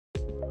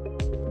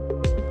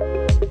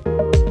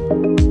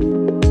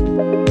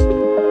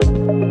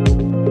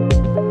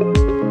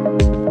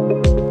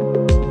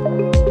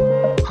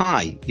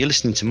You're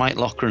listening to Mike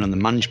Loughran on the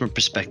Management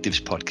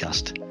Perspectives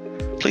podcast.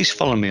 Please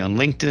follow me on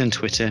LinkedIn and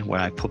Twitter, where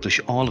I publish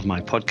all of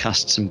my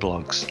podcasts and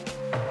blogs.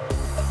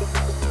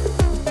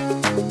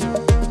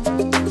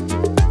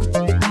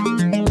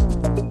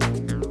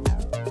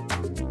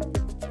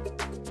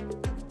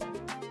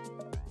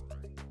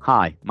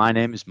 Hi, my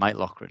name is Mike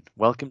Loughran.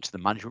 Welcome to the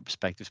Management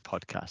Perspectives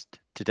podcast.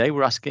 Today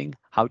we're asking,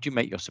 how do you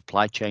make your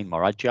supply chain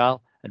more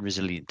agile and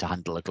resilient to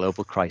handle a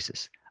global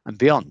crisis and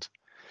beyond?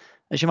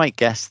 As you might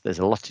guess, there's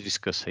a lot to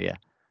discuss here,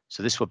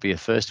 so this will be a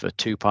first of a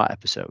two-part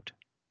episode.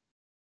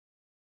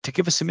 To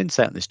give us some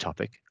insight on this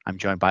topic, I'm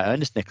joined by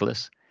Ernest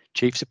Nicholas,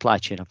 Chief Supply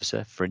Chain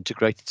Officer for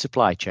Integrated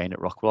Supply Chain at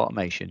Rockwell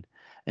Automation,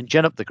 and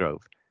Jen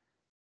Upthegrove.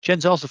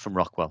 Jen's also from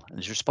Rockwell and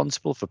is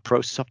responsible for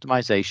process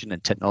optimization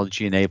and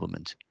technology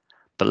enablement.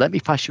 But let me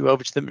pass you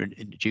over to them and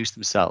introduce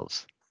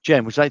themselves.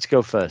 Jen, would you like to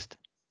go first?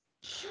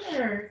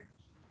 Sure.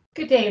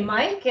 Good day,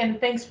 Mike,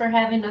 and thanks for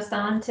having us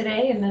on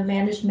today in the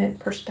Management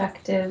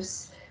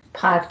Perspectives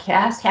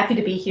podcast. Happy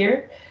to be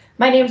here.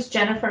 My name is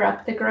Jennifer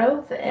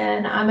Upthegrove,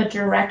 and I'm a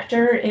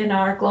director in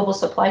our global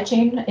supply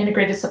chain,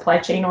 integrated supply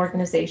chain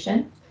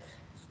organization.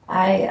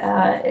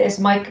 As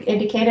Mike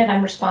indicated,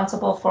 I'm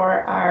responsible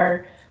for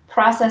our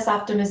process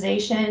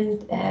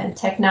optimization and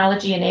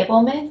technology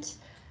enablement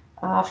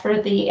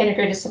for the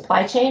integrated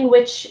supply chain,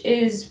 which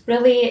is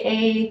really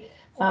a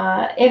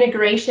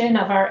integration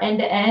of our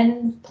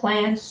end-to-end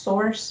plan,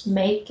 source,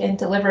 make, and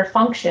deliver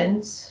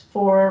functions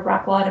for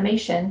Rockwell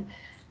Automation.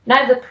 And I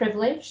have the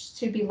privilege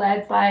to be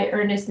led by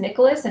Ernest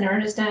Nicholas, and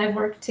Ernest and I have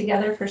worked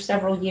together for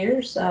several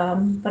years, but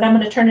I'm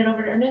going to turn it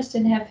over to Ernest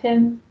and have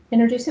him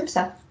introduce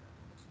himself.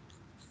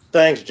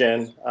 Thanks,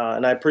 Jen,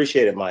 and I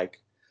appreciate it, Mike.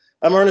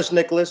 I'm Ernest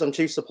Nicholas. I'm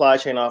Chief Supply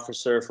Chain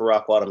Officer for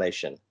Rockwell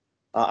Automation.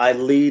 I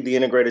lead the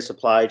integrated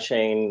supply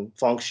chain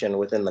function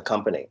within the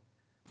company.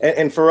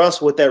 And for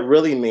us, what that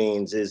really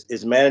means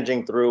is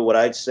managing through what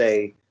I'd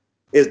say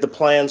is the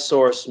plan,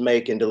 source,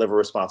 make, and deliver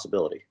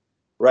responsibility,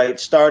 right?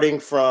 Starting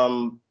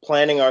from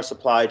planning our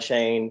supply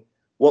chain,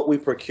 what we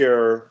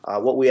procure,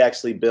 what we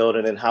actually build,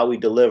 and then how we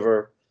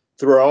deliver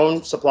through our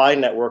own supply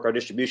network, our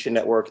distribution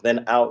network,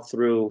 then out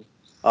through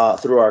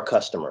our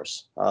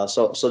customers.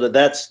 So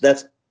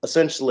that's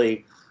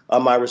essentially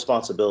my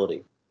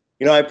responsibility.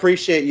 You know, I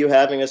appreciate you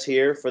having us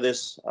here for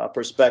this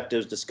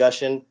perspectives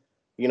discussion.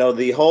 You know,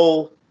 the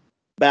whole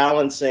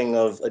balancing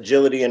of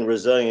agility and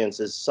resilience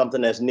is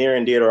something that's near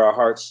and dear to our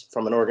hearts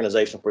from an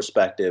organizational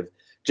perspective,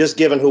 just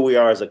given who we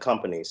are as a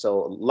company.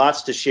 So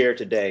lots to share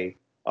today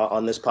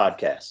on this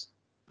podcast.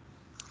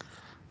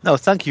 No,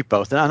 thank you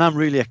both. And I'm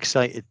really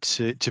excited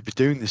to be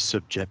doing this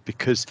subject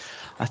because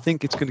I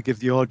think it's going to give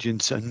the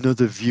audience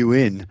another view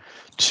in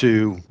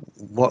to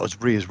what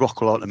we as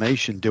Rockwell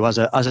Automation do as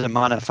a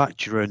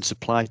manufacturer and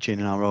supply chain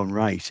in our own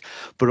right,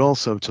 but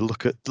also to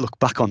look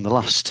back on the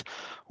last,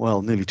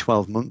 nearly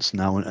 12 months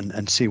now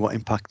and see what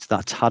impact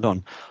that's had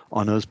on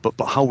us, but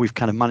how we've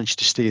kind of managed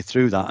to steer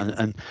through that.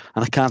 And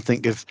I can't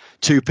think of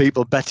two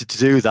people better to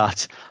do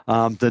that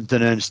than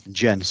Ernest and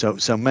Jen.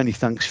 So many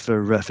thanks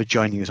for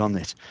joining us on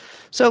this.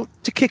 So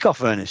to kick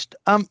off, Ernest,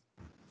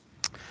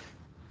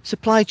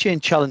 supply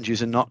chain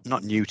challenges are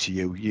not new to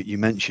you. You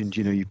mentioned,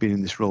 you've been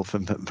in this role for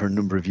a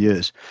number of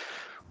years.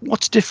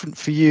 What's different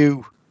for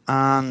you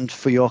and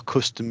for your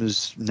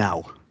customers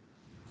now?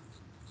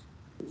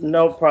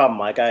 No problem,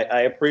 Mike.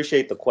 I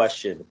appreciate the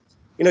question.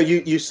 You know,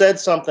 you said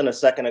something a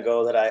second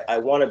ago that I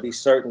want to be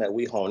certain that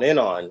we hone in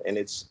on, and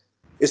it's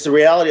the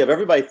reality of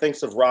everybody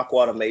thinks of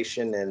Rockwell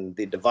Automation and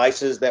the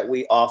devices that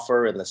we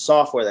offer and the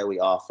software that we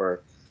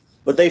offer,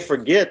 but they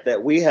forget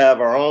that we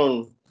have our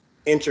own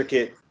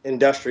intricate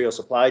industrial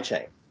supply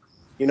chain.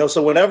 You know,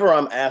 so whenever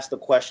I'm asked a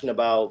question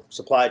about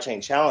supply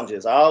chain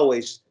challenges, I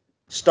always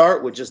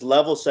start with just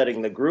level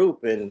setting the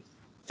group and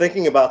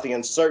thinking about the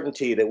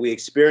uncertainty that we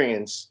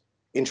experience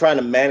in trying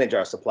to manage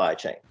our supply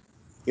chain.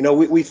 You know,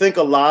 we think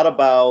a lot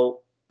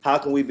about how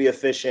can we be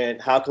efficient,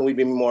 how can we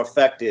be more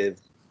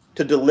effective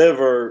to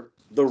deliver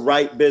the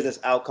right business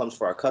outcomes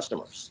for our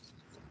customers.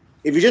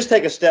 If you just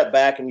take a step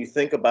back and you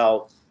think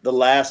about the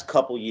last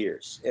couple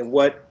years and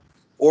what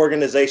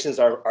organizations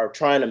are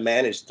trying to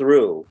manage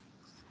through,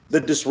 the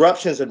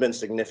disruptions have been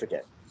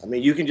significant. I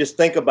mean, you can just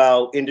think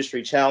about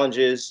industry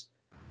challenges.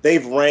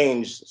 They've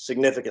ranged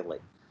significantly,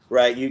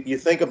 right? You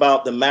think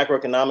about the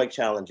macroeconomic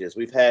challenges.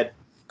 We've had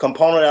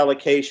component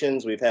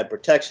allocations, we've had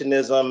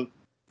protectionism,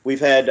 we've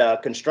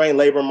had constrained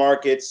labor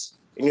markets,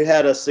 and you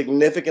had a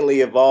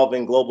significantly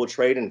evolving global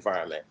trade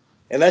environment.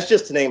 And that's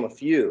just to name a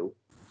few.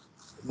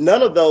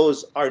 None of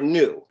those are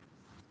new,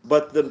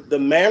 but the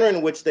manner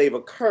in which they've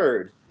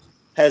occurred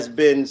has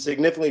been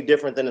significantly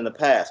different than in the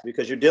past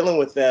because you're dealing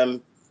with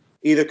them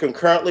either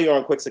concurrently or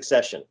in quick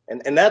succession.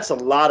 And that's a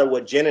lot of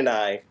what Jen and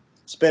I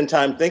spend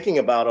time thinking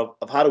about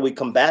of how do we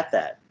combat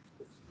that.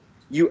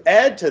 You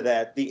add to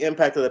that the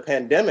impact of the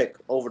pandemic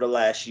over the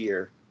last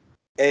year,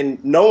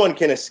 and no one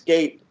can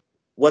escape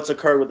what's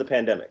occurred with the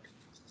pandemic,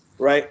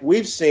 right?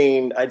 We've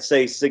seen, I'd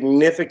say,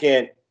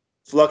 significant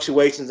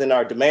fluctuations in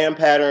our demand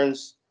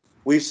patterns.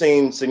 We've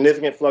seen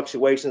significant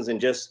fluctuations in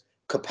just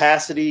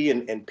capacity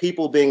and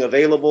people being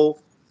available.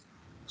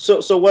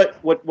 So what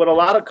a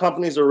lot of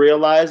companies are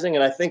realizing,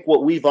 and I think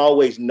what we've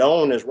always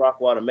known as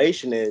Rockwell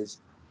Automation is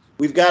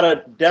we've got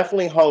to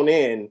definitely hone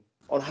in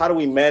on how do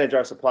we manage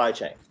our supply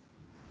chain,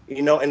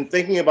 and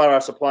thinking about our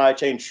supply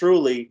chain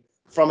truly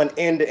from an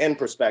end-to-end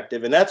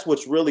perspective. And that's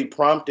what's really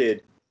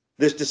prompted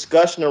this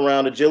discussion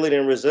around agility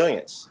and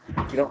resilience.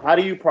 How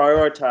do you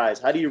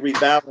prioritize? How do you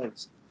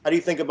rebalance? How do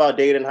you think about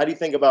data? And how do you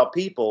think about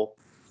people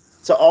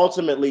to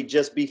ultimately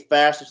just be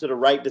faster to the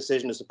right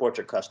decision to support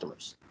your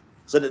customers?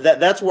 So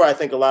that's where I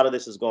think a lot of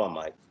this is going,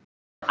 Mike.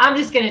 I'm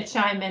just going to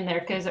chime in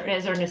there because,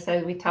 as Ernest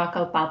said, we talk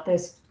about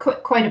this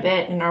quite a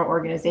bit in our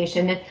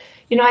organization.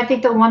 And, I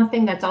think the one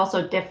thing that's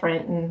also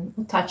different, and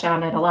we'll touch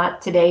on it a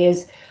lot today,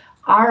 is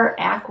our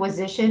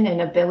acquisition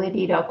and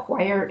ability to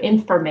acquire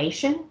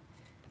information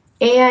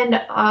and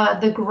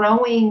the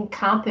growing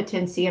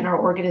competency in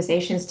our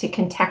organizations to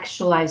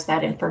contextualize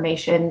that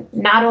information,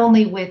 not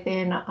only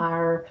within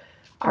our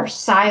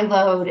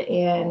siloed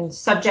and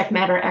subject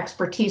matter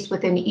expertise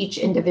within each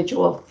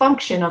individual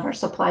function of our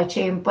supply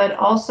chain, but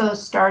also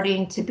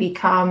starting to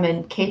become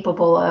and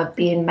capable of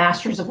being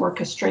masters of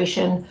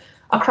orchestration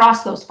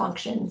across those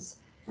functions.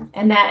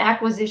 And that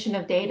acquisition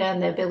of data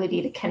and the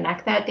ability to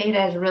connect that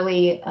data has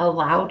really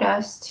allowed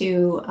us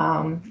to,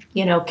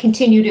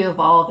 continue to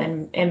evolve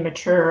and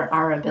mature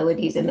our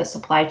abilities in the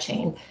supply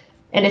chain.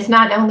 And it's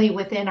not only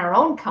within our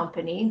own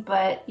company,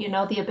 but,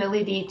 the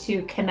ability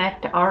to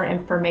connect our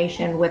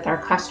information with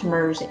our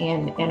customers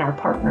and our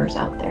partners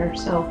out there.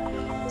 So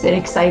it's an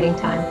exciting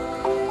time.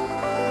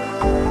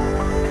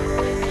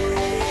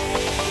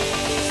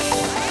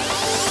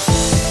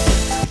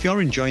 If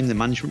you're enjoying the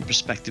Management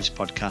Perspectives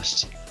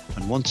podcast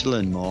and want to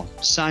learn more,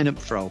 sign up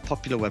for our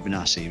popular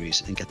webinar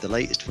series and get the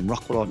latest from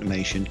Rockwell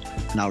Automation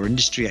and our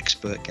industry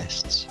expert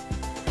guests.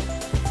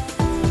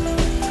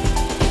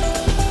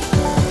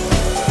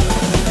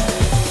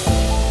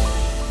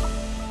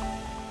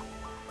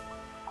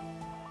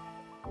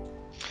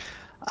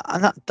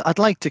 And I'd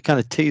like to kind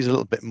of tease a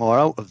little bit more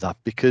out of that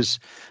because,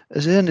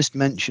 as Ernest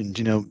mentioned,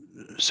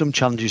 some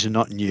challenges are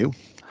not new.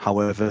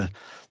 However,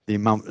 the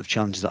amount of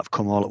challenges that have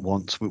come all at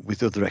once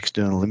with other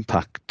external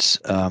impacts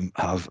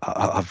have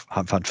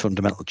had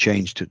fundamental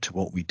change to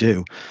what we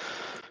do.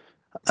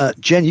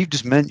 Jen, you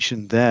just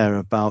mentioned there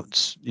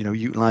about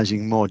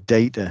utilizing more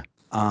data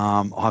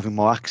or having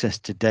more access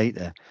to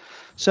data.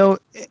 So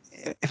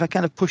if I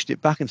kind of pushed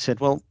it back and said,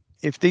 well,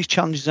 if these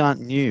challenges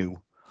aren't new,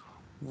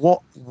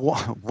 what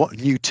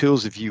new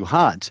tools have you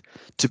had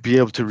to be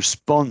able to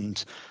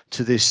respond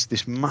to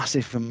this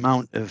massive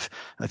amount of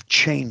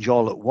change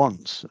all at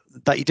once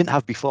that you didn't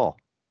have before?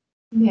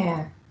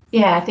 Yeah,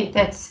 I think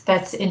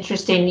that's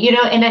interesting.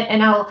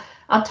 And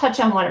I'll touch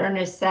on what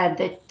Ernest said.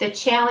 That the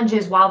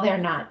challenges, while they're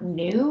not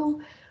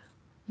new,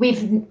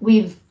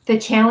 the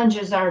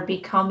challenges are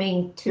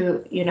becoming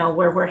to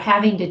where we're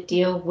having to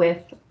deal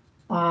with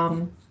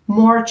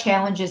more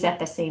challenges at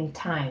the same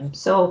time.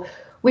 So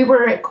we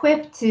were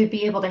equipped to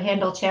be able to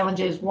handle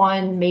challenges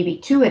one, maybe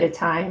two at a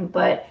time,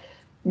 but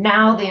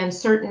now the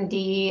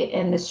uncertainty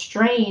and the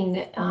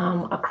strain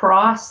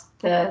across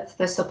the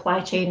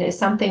supply chain is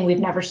something we've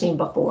never seen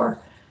before.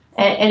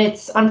 And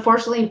it's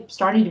unfortunately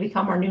starting to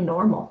become our new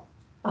normal.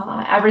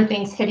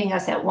 Everything's hitting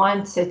us at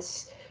once.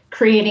 It's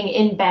creating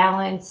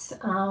imbalance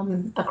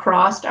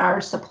across our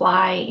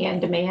supply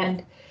and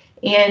demand.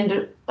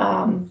 And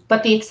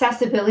but the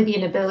accessibility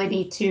and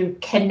ability to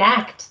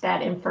connect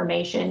that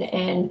information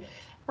and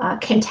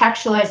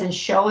contextualize and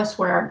show us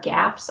where our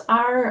gaps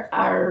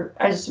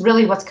is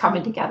really what's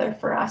coming together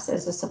for us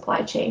as a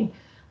supply chain.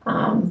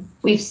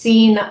 We've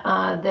seen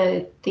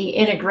the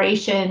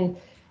integration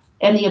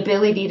and the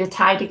ability to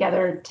tie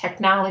together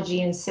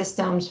technology and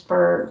systems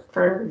for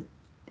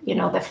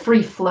the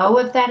free flow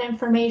of that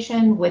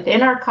information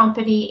within our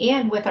company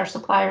and with our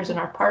suppliers and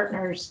our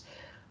partners.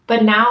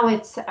 But now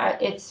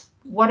it's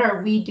what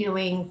are we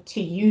doing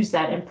to use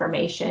that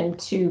information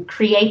to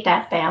create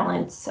that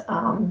balance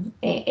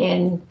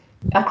in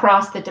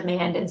across the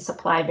demand and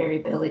supply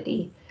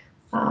variability.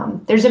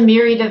 There's a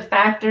myriad of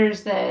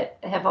factors that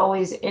have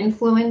always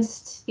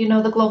influenced,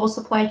 the global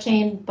supply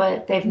chain,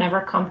 but they've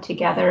never come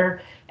together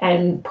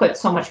and put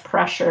so much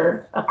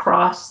pressure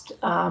across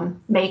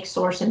make,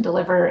 source, and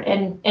deliver.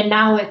 And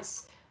now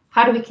it's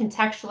how do we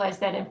contextualize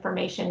that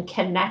information,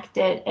 connect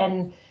it,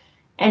 and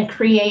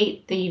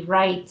create the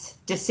right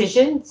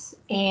decisions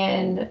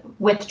and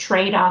with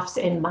trade-offs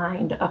in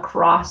mind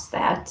across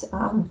that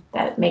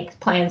make,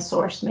 plan,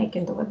 source, make,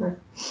 and deliver.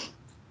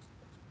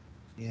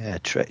 Yeah,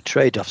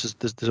 trade-offs.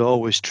 There's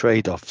always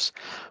trade-offs,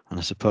 and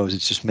I suppose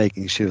it's just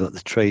making sure that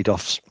the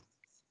trade-offs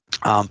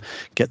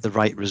get the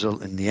right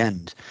result in the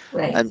end.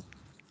 Right. And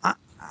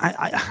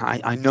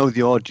I know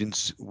the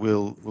audience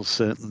will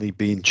certainly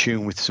be in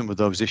tune with some of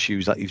those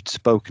issues that you've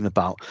spoken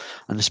about,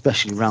 and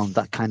especially around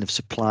that kind of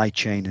supply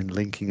chain and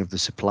linking of the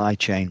supply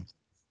chain.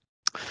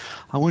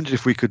 I wondered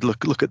if we could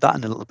look at that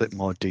in a little bit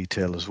more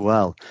detail as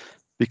well,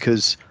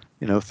 because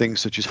things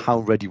such as how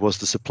ready was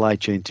the supply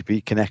chain to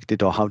be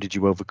connected, or how did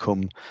you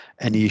overcome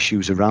any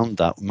issues around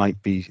that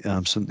might be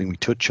something we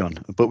touch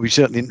on. But we're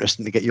certainly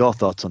interested to get your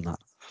thoughts on that.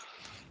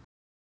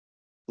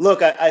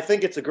 Look, I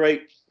think it's a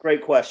great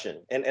question.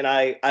 And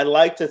I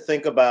like to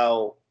think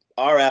about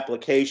our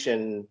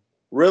application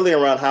really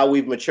around how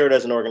we've matured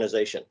as an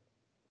organization.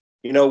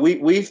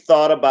 We've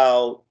thought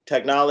about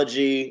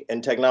technology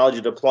and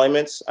technology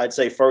deployments, I'd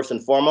say first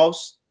and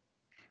foremost.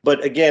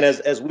 But again,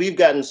 as we've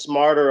gotten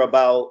smarter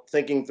about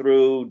thinking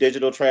through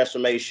digital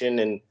transformation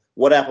and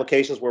what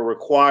applications were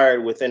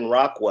required within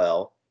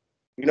Rockwell,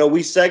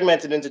 we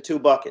segmented into two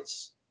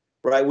buckets,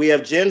 right? We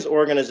have Jen's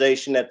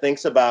organization that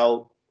thinks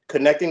about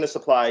connecting the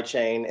supply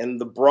chain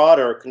and the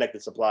broader connected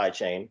supply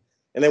chain.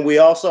 And then we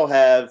also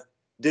have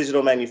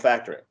digital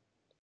manufacturing.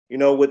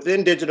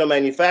 Within digital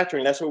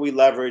manufacturing, that's where we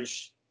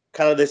leverage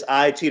kind of this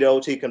IT to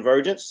OT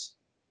convergence.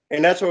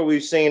 And that's where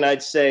we've seen,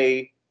 I'd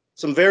say,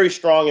 some very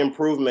strong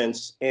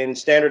improvements in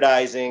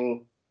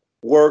standardizing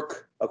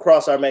work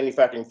across our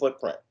manufacturing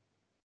footprint.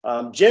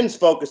 Jen's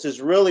focus is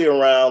really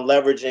around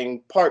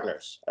leveraging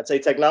partners, I'd say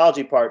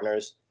technology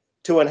partners,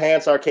 to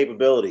enhance our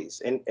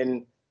capabilities.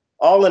 And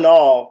all in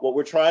all, what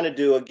we're trying to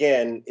do,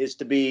 again, is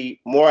to be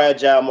more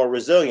agile, more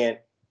resilient,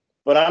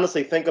 but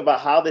honestly think about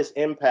how this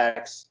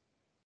impacts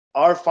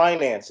our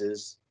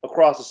finances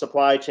across the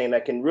supply chain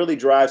that can really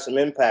drive some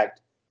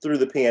impact through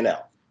the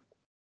P&L.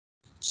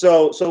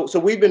 So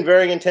we've been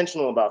very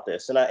intentional about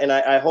this, and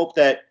I hope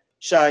that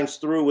shines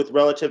through with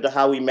relative to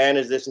how we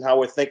manage this and how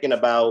we're thinking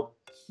about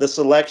the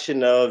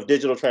selection of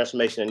digital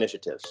transformation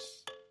initiatives.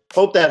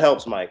 Hope that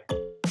helps, Mike.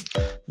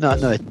 No,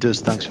 it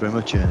does. Thanks very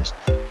much, Ernest.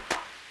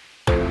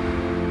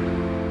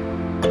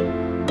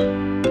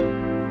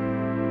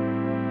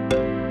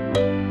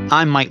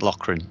 I'm Mike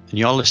Loughran, and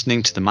you're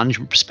listening to the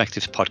Management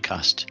Perspectives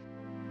podcast.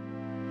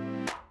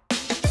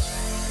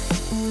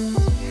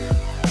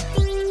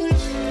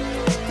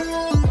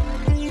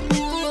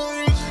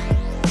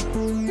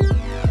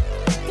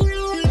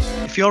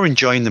 If you're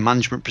enjoying the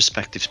Management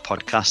Perspectives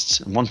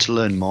podcasts and want to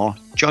learn more,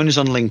 join us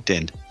on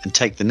LinkedIn and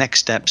take the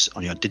next steps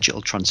on your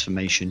digital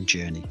transformation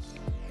journey.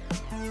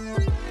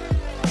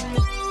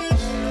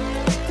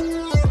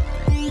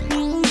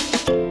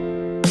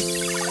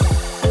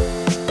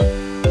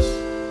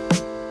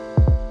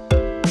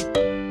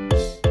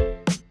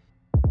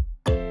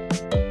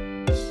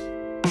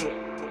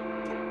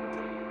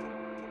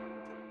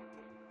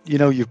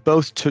 You've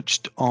both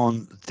touched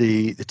on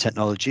the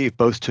technology, you've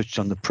both touched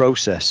on the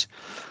process.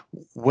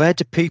 Where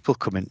do people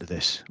come into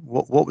this?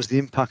 What was the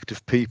impact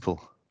of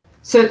people?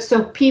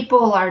 So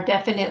people are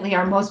definitely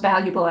our most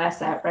valuable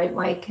asset, right,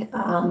 Mike?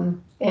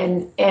 And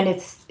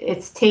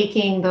it's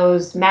taking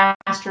those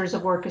masters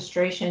of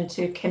orchestration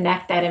to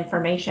connect that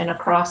information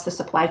across the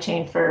supply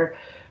chain for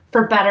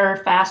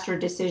better, faster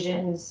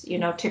decisions,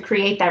 to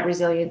create that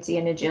resiliency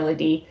and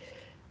agility.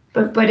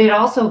 But it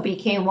also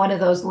became one of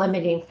those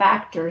limiting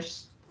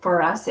factors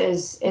for us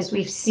as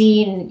we've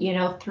seen,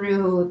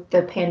 through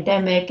the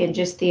pandemic and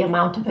just the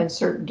amount of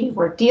uncertainty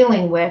we're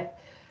dealing with.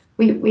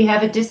 We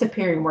have a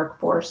disappearing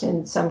workforce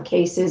in some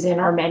cases in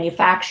our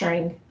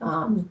manufacturing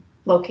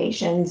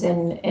locations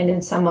and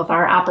in some of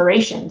our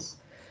operations.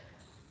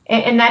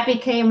 And that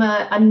became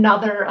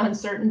another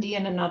uncertainty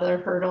and another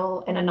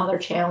hurdle and another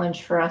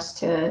challenge for us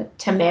to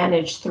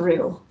manage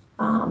through.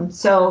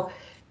 So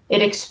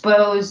it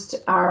exposed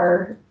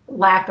our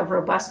lack of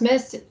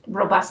robustness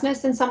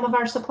in some of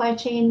our supply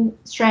chain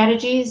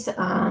strategies.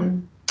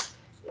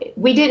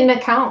 We didn't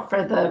account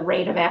for the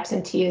rate of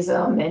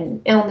absenteeism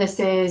and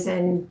illnesses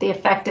and the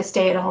effect a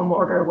stay-at-home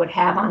order would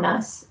have on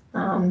us.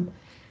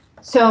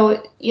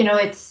 So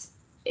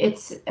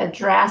it's a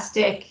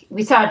drastic.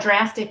 We saw a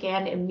drastic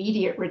and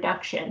immediate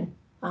reduction,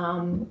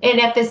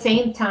 and at the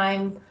same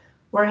time,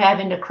 we're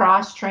having to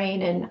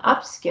cross-train and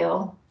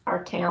upskill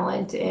our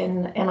talent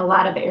in a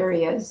lot of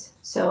areas.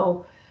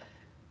 So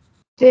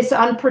this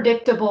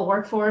unpredictable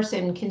workforce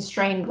and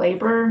constrained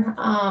labor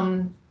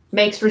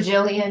makes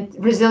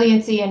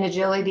resiliency and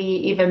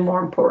agility even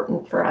more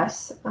important for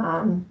us.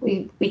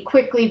 We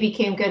quickly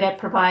became good at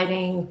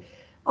providing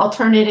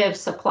alternative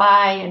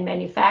supply and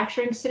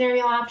manufacturing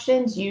scenario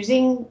options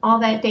using all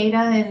that data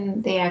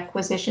and the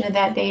acquisition of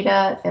that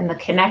data and the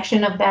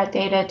connection of that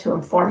data to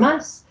inform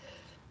us.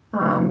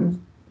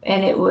 And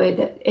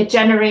it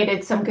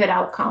generated some good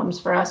outcomes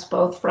for us,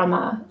 both from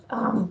a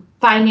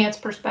finance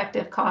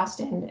perspective,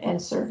 cost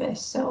and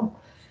service. So,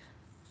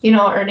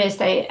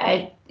 Ernest,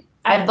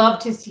 I'd love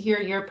to hear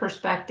your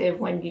perspective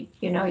when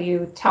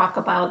you talk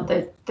about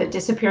the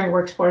disappearing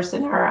workforce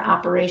in our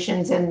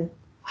operations and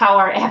how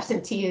our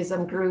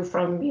absenteeism grew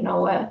from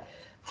a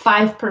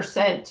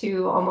 5%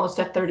 to almost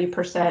a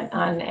 30%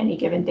 on any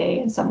given day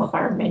in some of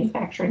our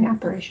manufacturing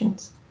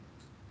operations.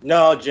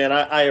 No, Jen,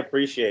 I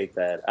appreciate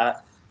that.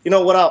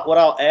 What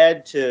I'll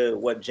add to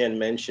what Jen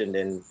mentioned,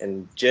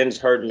 and Jen's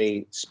heard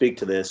me speak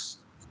to this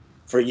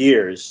for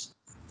years,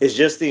 is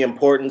just the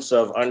importance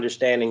of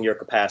understanding your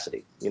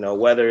capacity.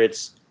 Whether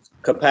it's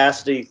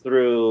capacity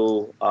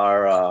through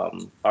our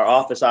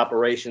office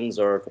operations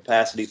or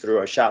capacity through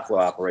our shop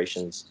floor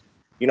operations.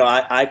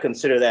 I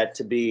consider that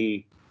to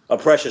be a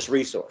precious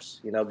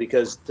resource.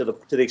 Because to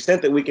the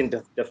extent that we can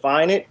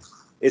define it,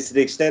 it's to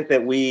the extent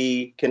that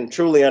we can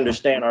truly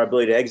understand our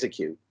ability to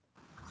execute.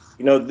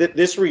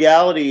 This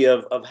reality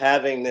of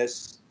having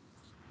this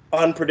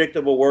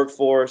unpredictable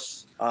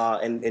workforce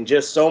and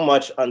just so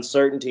much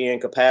uncertainty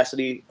and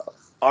capacity,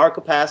 our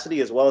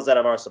capacity as well as that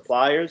of our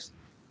suppliers,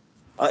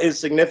 is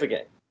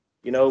significant.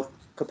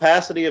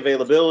 Capacity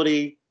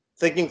availability,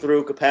 thinking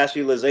through capacity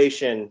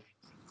utilization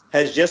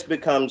has just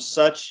become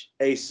such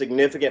a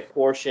significant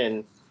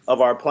portion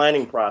of our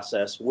planning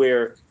process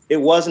where it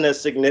wasn't as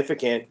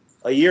significant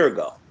a year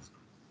ago.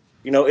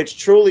 It's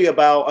truly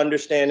about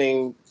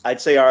understanding, I'd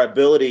say, our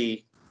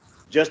ability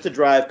just to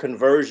drive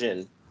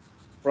conversion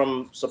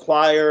from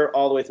supplier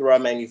all the way through our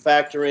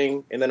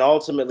manufacturing, and then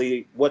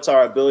ultimately what's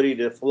our ability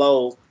to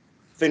flow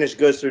finished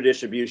goods through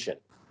distribution.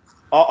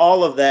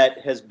 All of that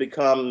has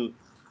become,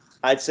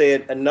 I'd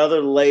say,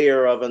 another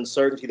layer of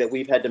uncertainty that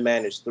we've had to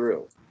manage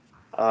through.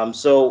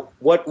 So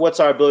what's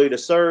our ability to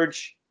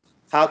surge?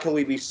 How can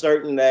we be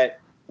certain that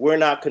we're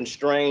not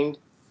constrained?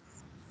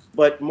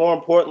 But more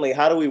importantly,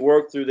 how do we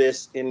work through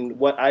this in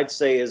what I'd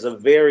say is a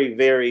very,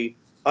 very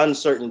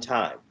uncertain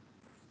time?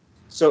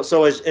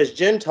 So as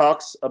Jen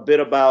talks a bit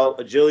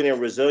about agility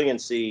and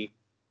resiliency,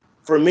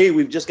 for me,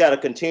 we've just got to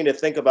continue to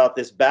think about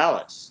this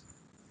balance.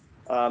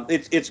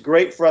 It's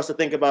great for us to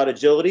think about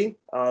agility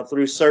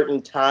through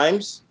certain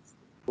times,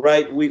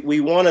 right?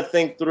 We want to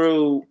think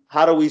through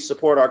how do we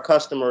support our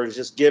customers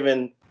just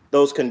given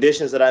those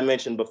conditions that I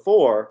mentioned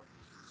before.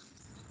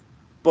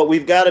 But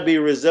we've got to be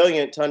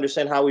resilient to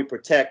understand how we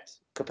protect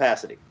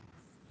capacity.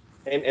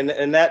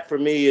 And that for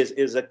me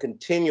is a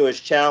continuous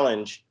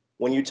challenge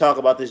when you talk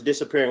about this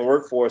disappearing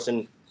workforce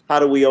and how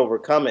do we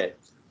overcome it?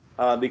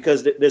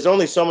 Because there's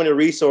only so many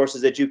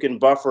resources that you can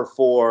buffer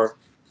for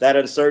that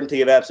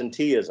uncertainty of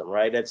absenteeism,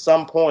 right? At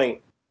some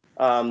point,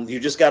 you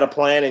just got to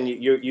plan and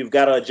you've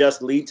got to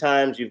adjust lead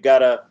times. You've got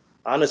to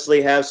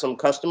honestly have some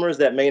customers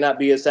that may not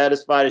be as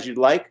satisfied as you'd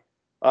like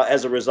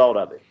as a result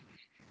of it.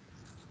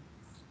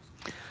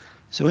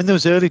 So in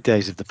those early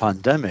days of the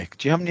pandemic,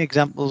 do you have any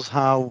examples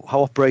how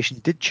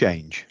operation did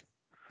change?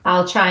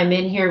 I'll chime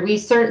in here. We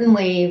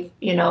certainly,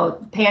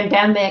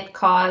 pandemic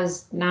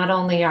caused not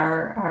only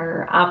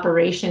our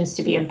operations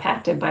to be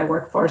impacted by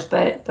workforce,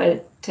 but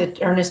to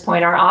Ernest's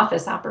point, our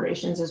office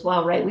operations as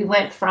well, right? We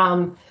went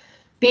from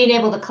being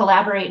able to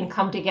collaborate and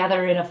come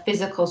together in a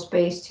physical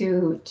space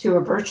to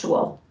a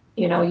virtual,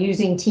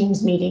 using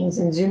Teams meetings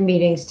and Zoom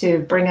meetings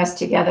to bring us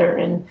together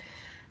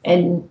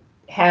and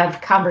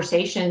have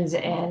conversations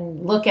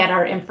and look at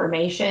our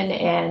information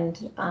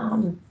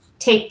and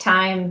take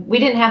time. We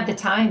didn't have the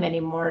time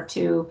anymore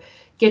to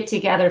get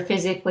together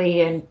physically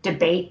and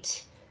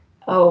debate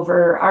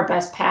over our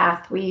best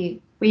path.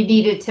 We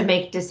needed to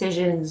make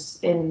decisions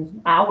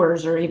in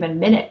hours or even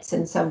minutes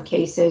in some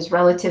cases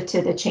relative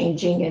to the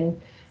changing and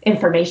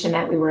information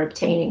that we were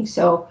obtaining.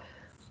 So,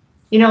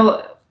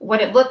 what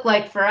it looked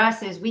like for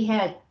us is we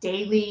had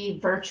daily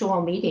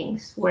virtual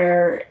meetings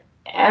where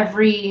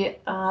every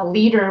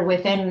leader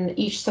within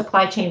each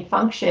supply chain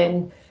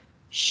function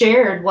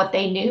shared what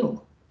they knew.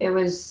 It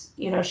was,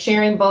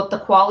 sharing both the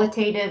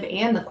qualitative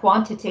and the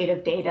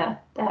quantitative data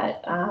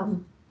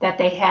that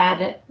they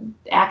had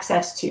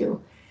access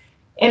to.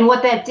 And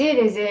what that did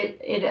is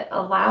it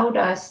allowed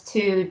us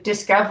to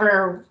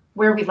discover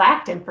where we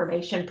lacked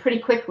information pretty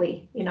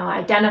quickly,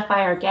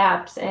 identify our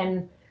gaps.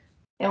 And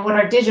what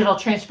our digital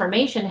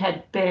transformation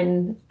had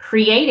been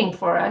creating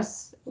for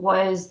us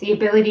was the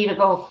ability to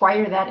go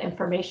acquire that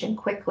information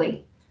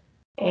quickly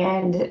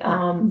and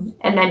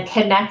then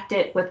connect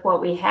it with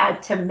what we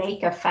had to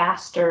make a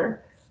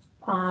faster,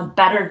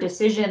 better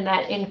decision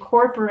that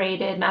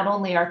incorporated not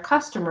only our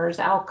customers'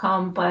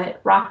 outcome,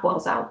 but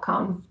Rockwell's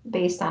outcome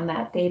based on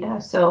that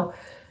data. So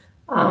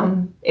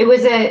it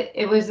was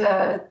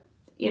a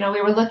we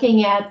were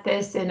looking at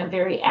this in a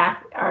very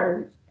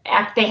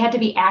they had to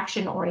be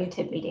action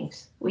oriented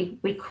meetings.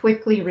 We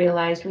quickly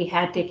realized we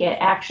had to get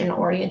action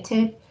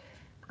oriented.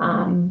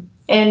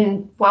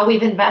 And while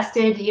we've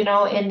invested,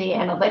 in the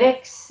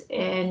analytics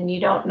and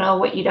you don't know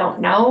what you don't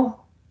know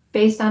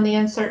based on the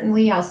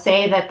uncertainty, I'll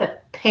say that the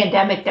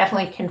pandemic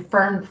definitely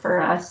confirmed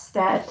for us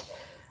that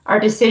our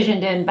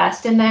decision to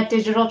invest in that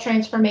digital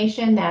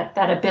transformation, that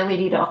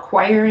ability to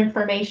acquire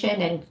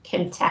information and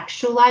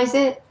contextualize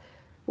it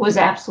was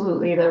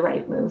absolutely the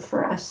right move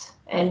for us.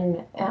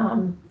 And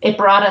it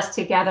brought us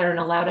together and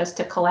allowed us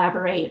to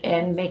collaborate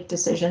and make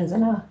decisions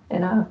in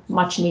a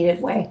much needed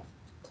way.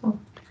 So.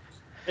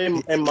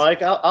 And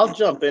Mike, I'll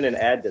jump in and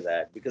add to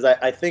that because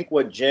I think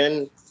what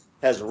Jen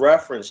has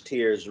referenced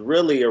here is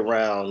really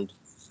around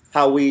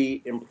how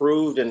we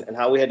improved and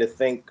how we had to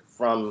think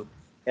from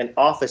an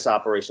office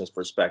operations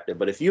perspective.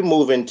 But if you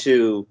move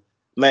into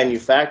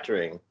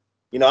manufacturing,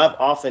 I've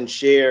often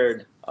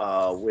shared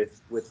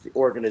with the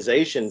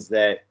organizations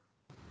that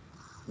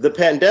the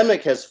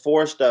pandemic has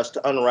forced us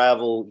to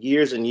unravel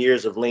years and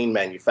years of lean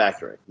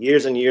manufacturing,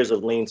 years and years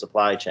of lean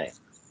supply chain.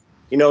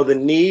 The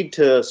need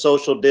to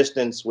social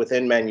distance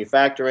within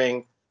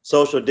manufacturing,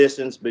 social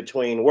distance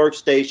between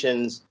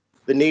workstations,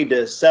 the need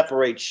to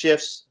separate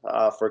shifts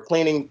for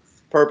cleaning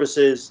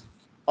purposes,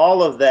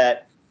 all of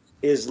that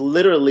is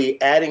literally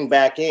adding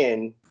back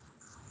in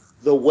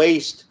the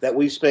waste that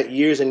we've spent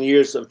years and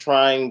years of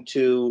trying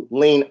to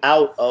lean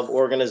out of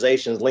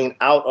organizations, lean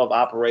out of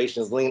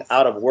operations, lean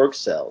out of work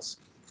cells.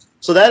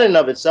 So that in and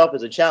of itself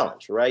is a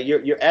challenge, right?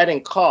 You're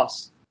adding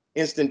costs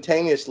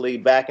instantaneously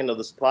back into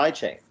the supply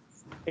chain.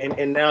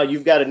 And now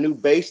you've got a new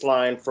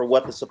baseline for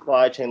what the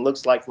supply chain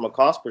looks like from a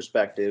cost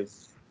perspective,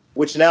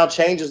 which now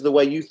changes the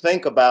way you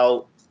think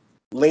about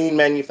lean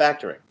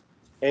manufacturing.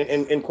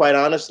 And quite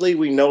honestly,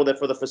 we know that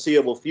for the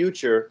foreseeable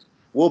future,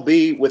 we'll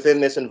be within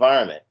this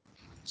environment.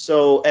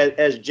 So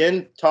as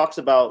Jen talks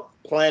about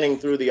planning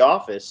through the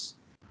office,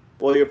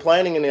 well, you're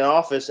planning in an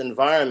office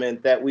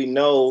environment that we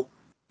know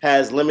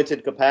has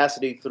limited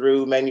capacity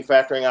through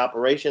manufacturing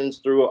operations,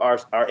 through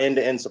our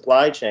end-to-end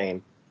supply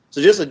chain.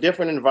 So just a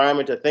different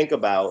environment to think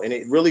about. And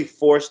it really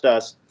forced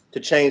us to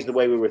change the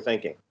way we were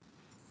thinking.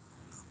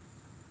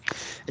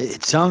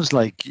 It sounds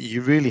like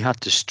you really had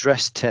to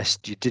stress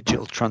test your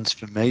digital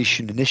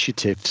transformation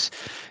initiatives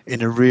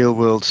in a real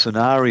world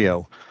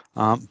scenario.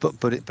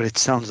 But it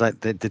sounds like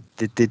they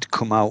did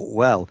come out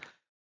well.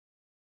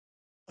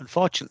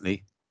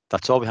 Unfortunately,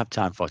 that's all we have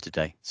time for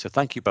today. So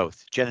thank you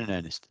both, Jen and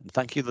Ernest, and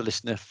thank you, the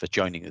listener, for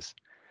joining us.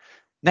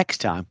 Next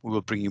time, we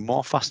will bring you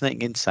more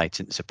fascinating insights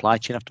into supply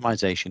chain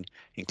optimization,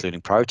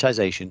 including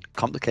prioritization,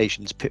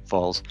 complications,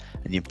 pitfalls,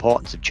 and the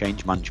importance of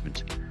change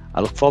management. I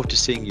look forward to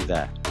seeing you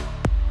there.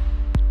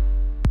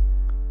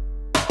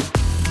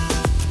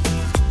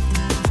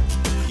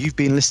 You've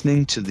been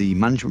listening to the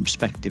Management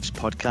Perspectives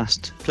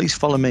podcast. Please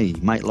follow me,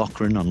 Mike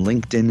Loughran, on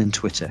LinkedIn and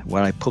Twitter,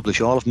 where I publish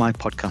all of my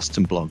podcasts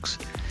and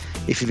blogs.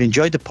 If you've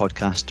enjoyed the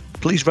podcast,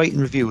 please rate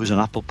and review us on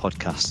Apple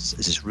Podcasts,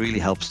 as this really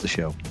helps the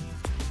show.